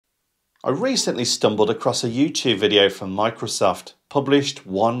I recently stumbled across a YouTube video from Microsoft published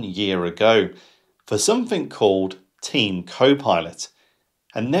 1 year ago for something called Team Copilot.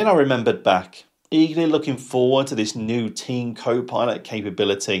 And then I remembered back, eagerly looking forward to this new Team Copilot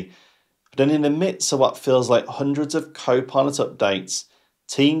capability. But then in the midst of what feels like hundreds of Copilot updates,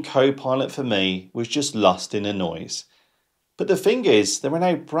 Team Copilot for me was just lost in the noise. But the thing is, there are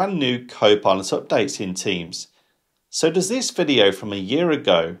now brand new Copilot updates in Teams. So does this video from a year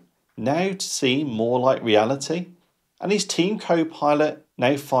ago now seem more like reality? And is Team Copilot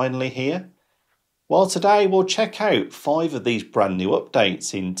now finally here? Well, today we'll check out 5 of these brand new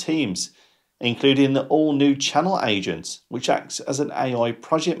updates in Teams, including the all-new channel agent, which acts as an AI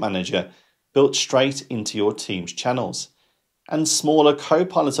project manager built straight into your Teams channels, and smaller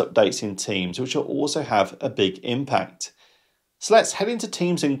Copilot updates in Teams, which will also have a big impact. So let's head into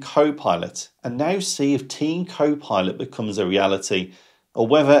Teams and Copilot and now see if Team Copilot becomes a reality or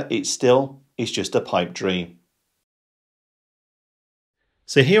whether it still is just a pipe dream.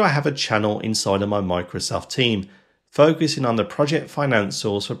 So here I have a channel inside of my Microsoft team, focusing on the project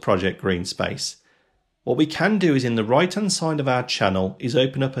financials for Project Greenspace. What we can do is in the right hand side of our channel is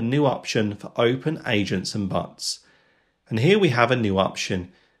open up a new option for open agents and bots. And here we have a new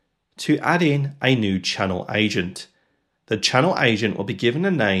option to add in a new channel agent. The channel agent will be given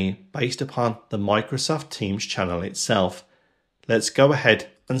a name based upon the Microsoft Teams channel itself. Let's go ahead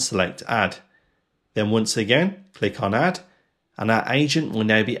and select add. Then once again, click on add and our agent will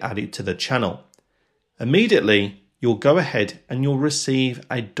now be added to the channel. Immediately, you'll go ahead and you'll receive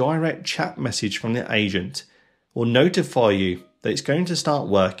a direct chat message from the agent or notify you that it's going to start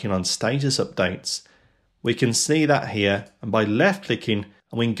working on status updates. We can see that here, and by left clicking,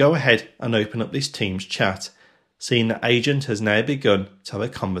 and we can go ahead and open up this Teams chat, seeing the agent has now begun to have a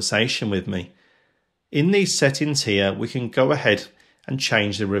conversation with me. In these settings here, we can go ahead and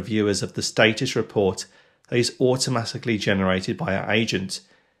change the reviewers of the status report that is automatically generated by our agent,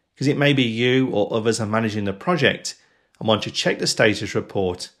 because it may be you or others are managing the project and want to check the status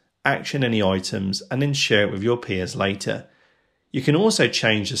report, action any items, and then share it with your peers later. You can also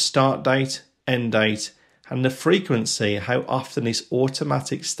change the start date, end date, and the frequency how often this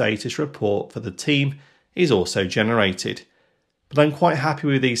automatic status report for the team is also generated. But I'm quite happy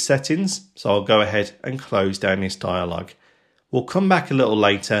with these settings, so I'll go ahead and close down this dialog. We'll come back a little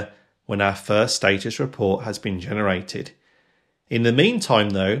later when our first status report has been generated. In the meantime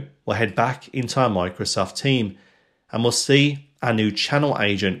though, we'll head back into our Microsoft team and we'll see our new channel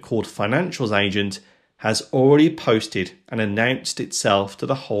agent called Financials Agent has already posted and announced itself to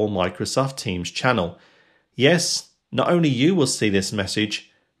the whole Microsoft Teams channel. Yes, not only you will see this message,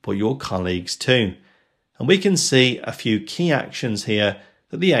 but your colleagues too. And we can see a few key actions here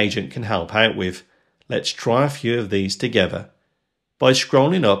that the agent can help out with. Let's try a few of these together. By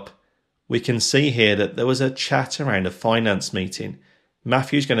scrolling up, we can see here that there was a chat around a finance meeting.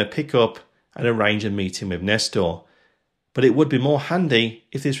 Matthew's going to pick up and arrange a meeting with Nestor. But it would be more handy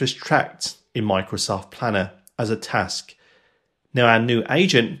if this was tracked in Microsoft Planner as a task. Now our new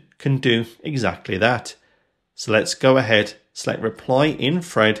agent can do exactly that. So let's go ahead, select reply in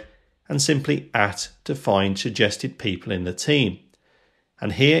thread, and simply @ to find suggested people in the team.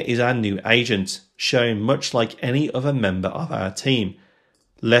 And here is our new agent, showing much like any other member of our team.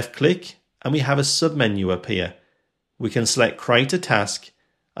 Left click and we have a submenu appear. We can select create a task,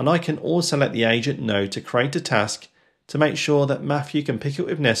 and I can also let the agent know to create a task to make sure that Matthew can pick up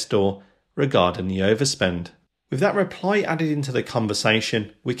with Nestor regarding the overspend. With that reply added into the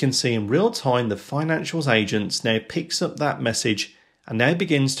conversation, we can see in real time the Financials agent now picks up that message and now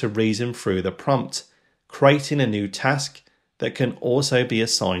begins to reason through the prompt, creating a new task that can also be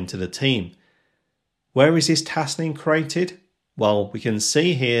assigned to the team. Where is this task being created? Well, we can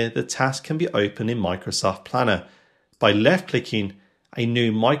see here the task can be opened in Microsoft Planner. By left clicking, a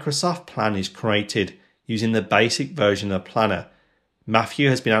new Microsoft plan is created using the basic version of Planner. Matthew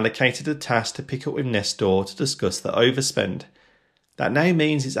has been allocated a task to pick up with Nestor to discuss the overspend. That now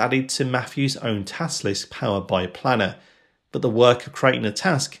means it's added to Matthew's own task list powered by Planner, but the work of creating a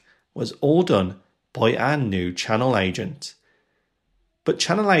task was all done by our new channel agent. But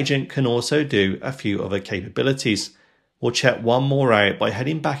channel agent can also do a few other capabilities. We'll check one more out by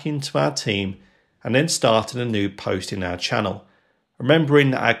heading back into our team and then starting a new post in our channel.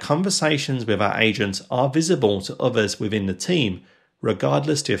 Remembering that our conversations with our agents are visible to others within the team,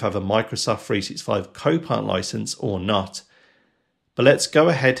 regardless if they have a Microsoft 365 Copilot license or not. But let's go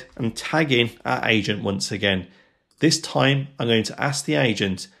ahead and tag in our agent once again. This time I'm going to ask the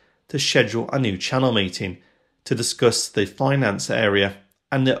agent to schedule a new channel meeting to discuss the finance area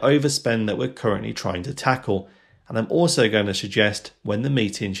and the overspend that we're currently trying to tackle, and I'm also going to suggest when the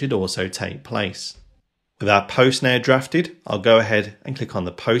meeting should also take place. With our post now drafted, I'll go ahead and click on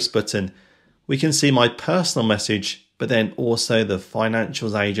the post button. We can see my personal message, but then also the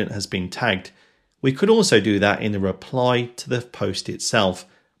financials agent has been tagged. We could also do that in the reply to the post itself,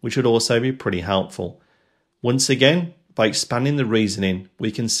 which would also be pretty helpful. Once again, by expanding the reasoning,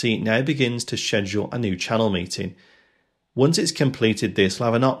 we can see it now begins to schedule a new channel meeting. Once it's completed this, we'll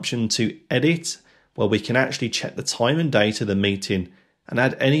have an option to edit, where we can actually check the time and date of the meeting and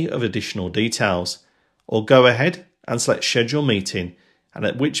add any of additional details, or go ahead and select schedule meeting, and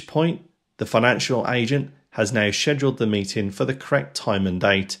at which point the financial agent has now scheduled the meeting for the correct time and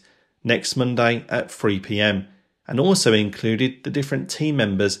date, next Monday at 3 p.m, and also included the different team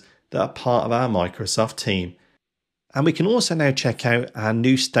members that are part of our Microsoft team. And we can also now check out our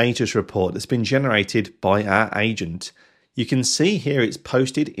new status report that's been generated by our agent. You can see here it's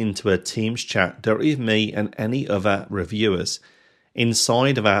posted into a Teams chat directly with me and any other reviewers.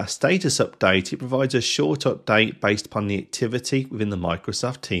 Inside of our status update, it provides a short update based upon the activity within the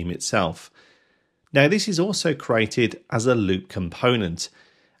Microsoft team itself. Now, this is also created as a loop component,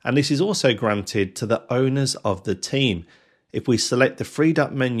 and this is also granted to the owners of the team. If we select the three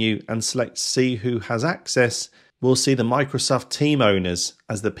dot menu and select see who has access, we'll see the Microsoft team owners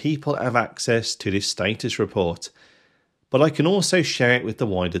as the people that have access to this status report. But I can also share it with the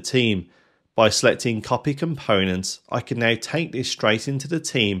wider team. By selecting copy components, I can now take this straight into the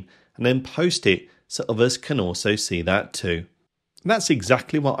team and then post it so others can also see that too. And that's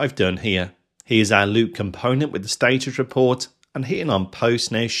exactly what I've done here. Here's our loop component with the status report, and hitting on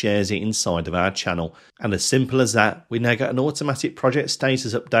post now shares it inside of our channel. And as simple as that, we now get an automatic project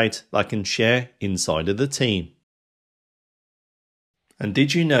status update that I can share inside of the team. And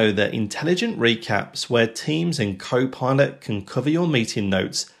did you know that intelligent recaps where Teams and Copilot can cover your meeting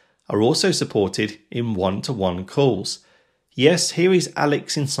notes are also supported in one-to-one calls? Yes, here is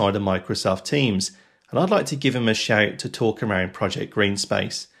Alex inside of Microsoft Teams, and I'd like to give him a shout to talk around Project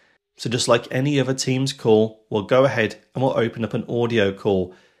Greenspace. So just like any other Teams call, we'll go ahead and we'll open up an audio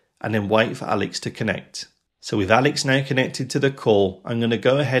call and then wait for Alex to connect. So with Alex now connected to the call, I'm going to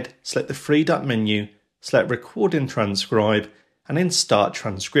go ahead, select the three dot menu, select record and transcribe, and then start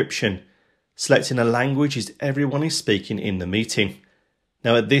transcription, selecting a language as everyone is speaking in the meeting.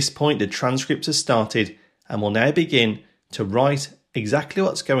 Now at this point the transcripts are started and will now begin to write exactly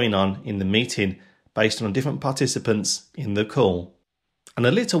what's going on in the meeting based on different participants in the call. And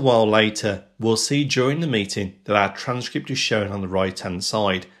a little while later we'll see during the meeting that our transcript is shown on the right hand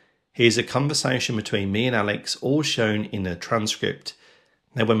side. Here's a conversation between me and Alex all shown in the transcript.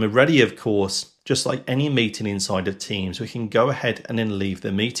 Now when we're ready, of course, just like any meeting inside of Teams, we can go ahead and then leave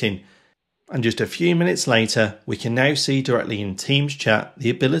the meeting. And just a few minutes later, we can now see directly in Teams chat the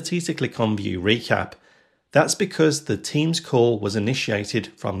ability to click on View Recap. That's because the Teams call was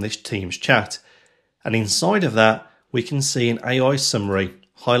initiated from this Teams chat. And inside of that, we can see an AI summary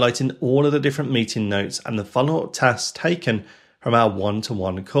highlighting all of the different meeting notes and the follow-up tasks taken from our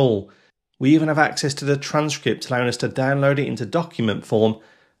one-to-one call. We even have access to the transcript, allowing us to download it into document form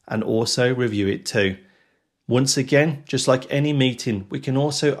and also review it too. Once again, just like any meeting, we can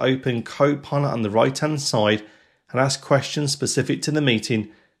also open Copilot on the right hand side and ask questions specific to the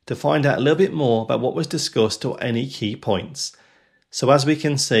meeting to find out a little bit more about what was discussed or any key points. So as we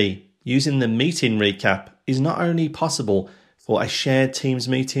can see, using the meeting recap is not only possible for a shared Teams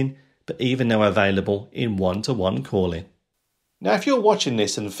meeting, but even now available in one-to-one calling. Now if you're watching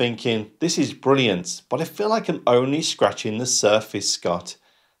this and thinking, this is brilliant, but I feel like I'm only scratching the surface, Scott,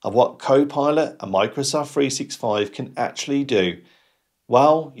 of what Copilot and Microsoft 365 can actually do,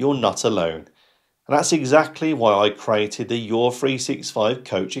 well, you're not alone. And that's exactly why I created the Your 365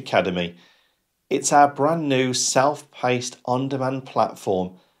 Coach Academy. It's our brand new self-paced on-demand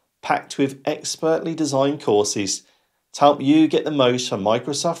platform packed with expertly designed courses to help you get the most from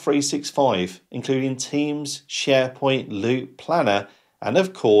Microsoft 365, including Teams, SharePoint, Loop, Planner, and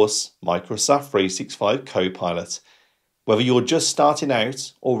of course, Microsoft 365 Copilot. Whether you're just starting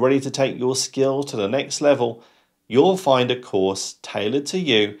out or ready to take your skill to the next level, you'll find a course tailored to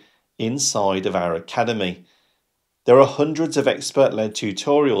you inside of our academy. There are hundreds of expert-led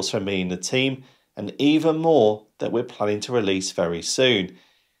tutorials from me and the team, and even more that we're planning to release very soon.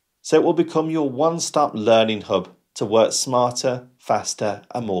 So it will become your one-stop learning hub to work smarter, faster,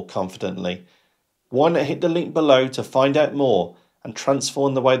 and more confidently. Why not hit the link below to find out more and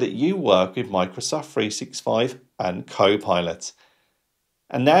transform the way that you work with Microsoft 365 and Copilot.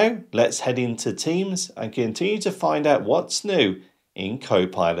 And now let's head into Teams and continue to find out what's new in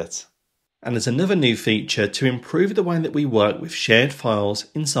Copilot. And there's another new feature to improve the way that we work with shared files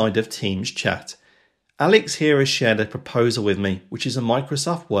inside of Teams chat. Alex here has shared a proposal with me, which is a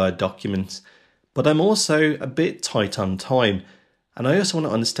Microsoft Word document, but I'm also a bit tight on time, and I also want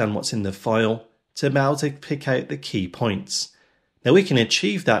to understand what's in the file to be able to pick out the key points. Now we can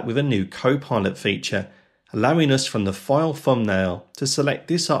achieve that with a new Copilot feature, allowing us from the file thumbnail to select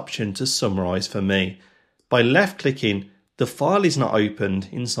this option to summarize for me. By left-clicking, the file is not opened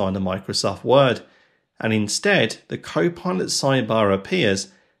inside of Microsoft Word, and instead the Copilot sidebar appears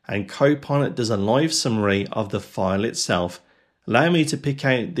and Copilot does a live summary of the file itself, allowing me to pick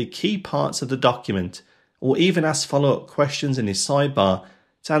out the key parts of the document or even ask follow-up questions in this sidebar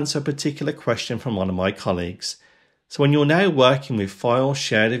to answer a particular question from one of my colleagues. So when you're now working with files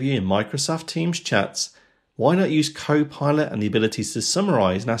shared with you in Microsoft Teams chats, why not use Copilot and the abilities to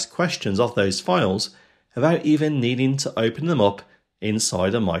summarize and ask questions of those files without even needing to open them up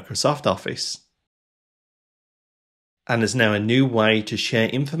inside of Microsoft Office? And there's now a new way to share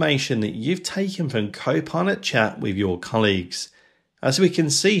information that you've taken from Copilot Chat with your colleagues. As we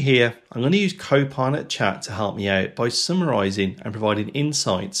can see here, I'm going to use Copilot Chat to help me out by summarizing and providing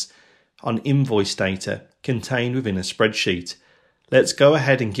insights on invoice data contained within a spreadsheet. Let's go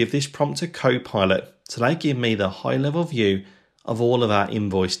ahead and give this prompt to Copilot so they give me the high-level view of all of our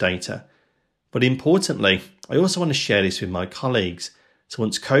invoice data. But importantly, I also want to share this with my colleagues. So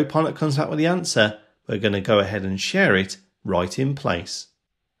once Copilot comes back with the answer, we're going to go ahead and share it right in place.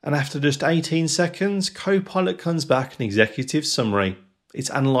 And after just 18 seconds, Copilot comes back an executive summary. It's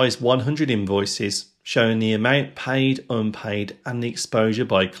analysed 100 invoices, showing the amount paid, unpaid, and the exposure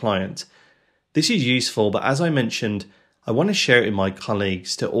by client. This is useful, but as I mentioned, I want to share it with my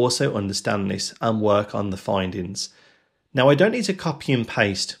colleagues to also understand this and work on the findings. Now I don't need to copy and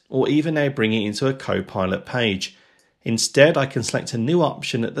paste or even now bring it into a Copilot page. Instead, I can select a new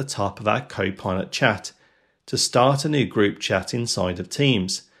option at the top of our Copilot chat to start a new group chat inside of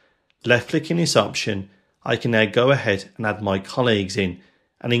Teams. Left-clicking this option, I can now go ahead and add my colleagues in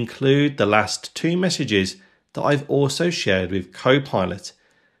and include the last 2 messages that I've also shared with Copilot.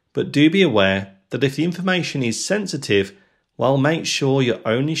 But do be aware that if the information is sensitive, well, make sure you're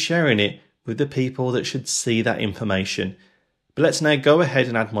only sharing it with the people that should see that information. But let's now go ahead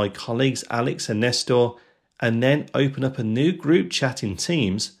and add my colleagues Alex and Nestor, and then open up a new group chat in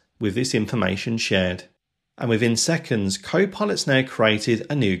Teams with this information shared. And within seconds, Copilot's now created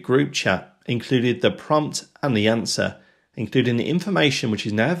a new group chat, included the prompt and the answer, including the information which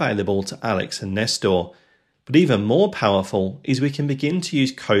is now available to Alex and Nestor. But even more powerful is we can begin to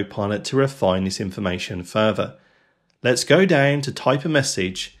use Copilot to refine this information further. Let's go down to type a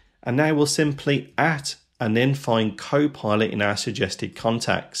message, and now we'll simply and then find Copilot in our suggested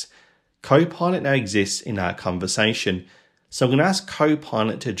contacts. Copilot now exists in our conversation, so I'm going to ask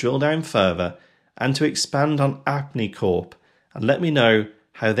Copilot to drill down further and to expand on Apney Corp and let me know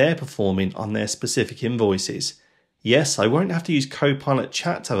how they're performing on their specific invoices. Yes, I won't have to use Copilot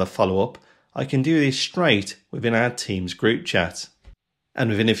Chat to have a follow-up. I can do this straight within our Teams group chat.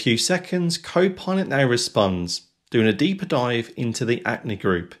 And within a few seconds, Copilot now responds, doing a deeper dive into the Acne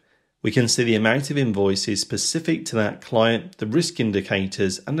group. We can see the amount of invoices specific to that client, the risk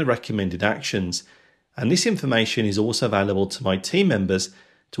indicators, and the recommended actions. And this information is also available to my team members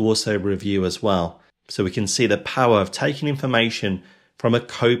to also review as well. So we can see the power of taking information from a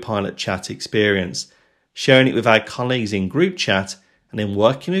Copilot chat experience, sharing it with our colleagues in group chat, and then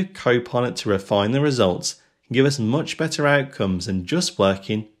working with Copilot to refine the results can give us much better outcomes than just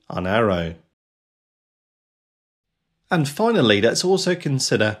working on our own. And finally, let's also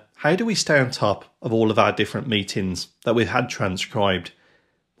consider, how do we stay on top of all of our different meetings that we've had transcribed?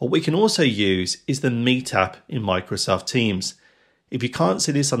 What we can also use is the Meet app in Microsoft Teams. If you can't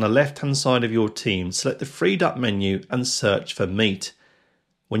see this on the left-hand side of your team, select the 3-dot menu and search for Meet.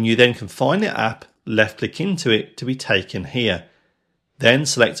 When you then can find the app, left-click into it to be taken here. Then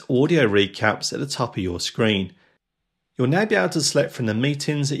select Audio Recaps at the top of your screen. You'll now be able to select from the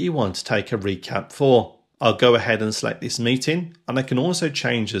meetings that you want to take a recap for. I'll go ahead and select this meeting, and I can also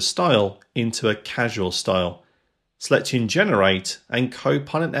change the style into a casual style. Selecting Generate, and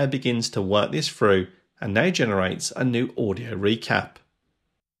Copilot now begins to work this through and now generates a new audio recap.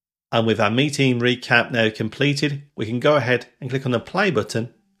 And with our meeting recap now completed, we can go ahead and click on the play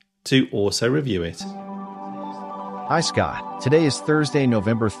button to also review it. Hi Scott, today is Thursday,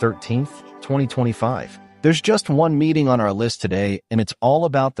 November 13th, 2025. There's just one meeting on our list today, and it's all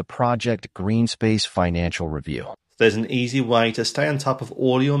about the Project Greenspace Financial Review. There's an easy way to stay on top of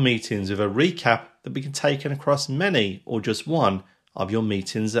all your meetings with a recap that can be taken across many or just one of your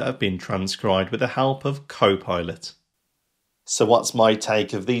meetings that have been transcribed with the help of Copilot. So what's my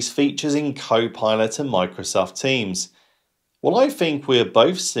take of these features in Copilot and Microsoft Teams? Well, I think we're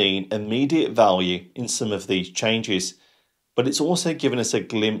both seeing immediate value in some of these changes, but it's also given us a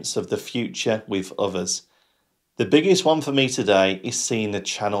glimpse of the future with others. The biggest one for me today is seeing the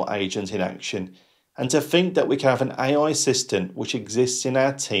channel agent in action, and to think that we can have an AI assistant which exists in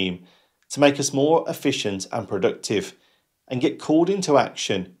our team to make us more efficient and productive, and get called into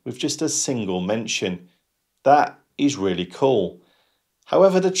action with just a single mention. That is really cool.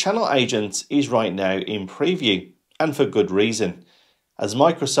 However, the channel agent is right now in preview, and for good reason, as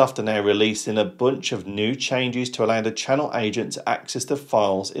Microsoft are now releasing a bunch of new changes to allow the channel agent to access the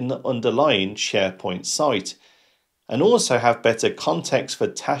files in the underlying SharePoint site, and also have better context for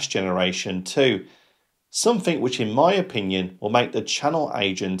task generation too, something which in my opinion will make the channel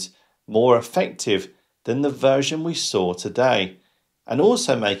agent more effective than the version we saw today, and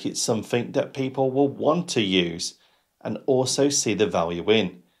also make it something that people will want to use and also see the value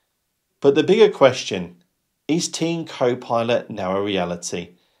in. But the bigger question, is Team Copilot now a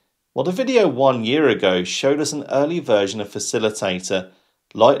reality? Well, the video 1 year ago showed us an early version of Facilitator,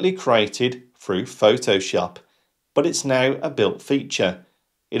 lightly created through Photoshop, but it's now a built feature.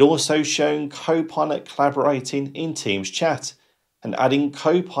 It also shown Copilot collaborating in Teams chat and adding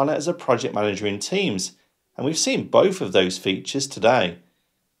Copilot as a project manager in Teams, and we've seen both of those features today.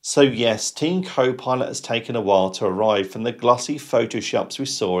 So yes, Team Copilot has taken a while to arrive from the glossy Photoshops we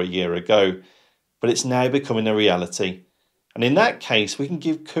saw a year ago, but it's now becoming a reality. And in that case, we can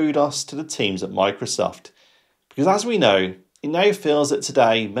give kudos to the teams at Microsoft, because as we know, it now feels that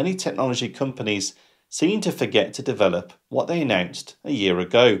today many technology companies seem to forget to develop what they announced a year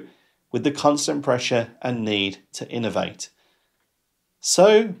ago, with the constant pressure and need to innovate.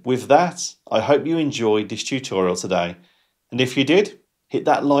 So with that, I hope you enjoyed this tutorial today, and if you did, hit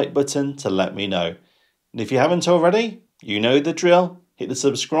that like button to let me know. And if you haven't already, you know the drill, hit the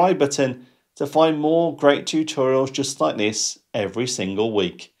subscribe button to find more great tutorials just like this every single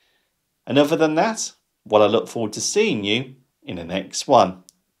week. And other than that, well, I look forward to seeing you in the next one.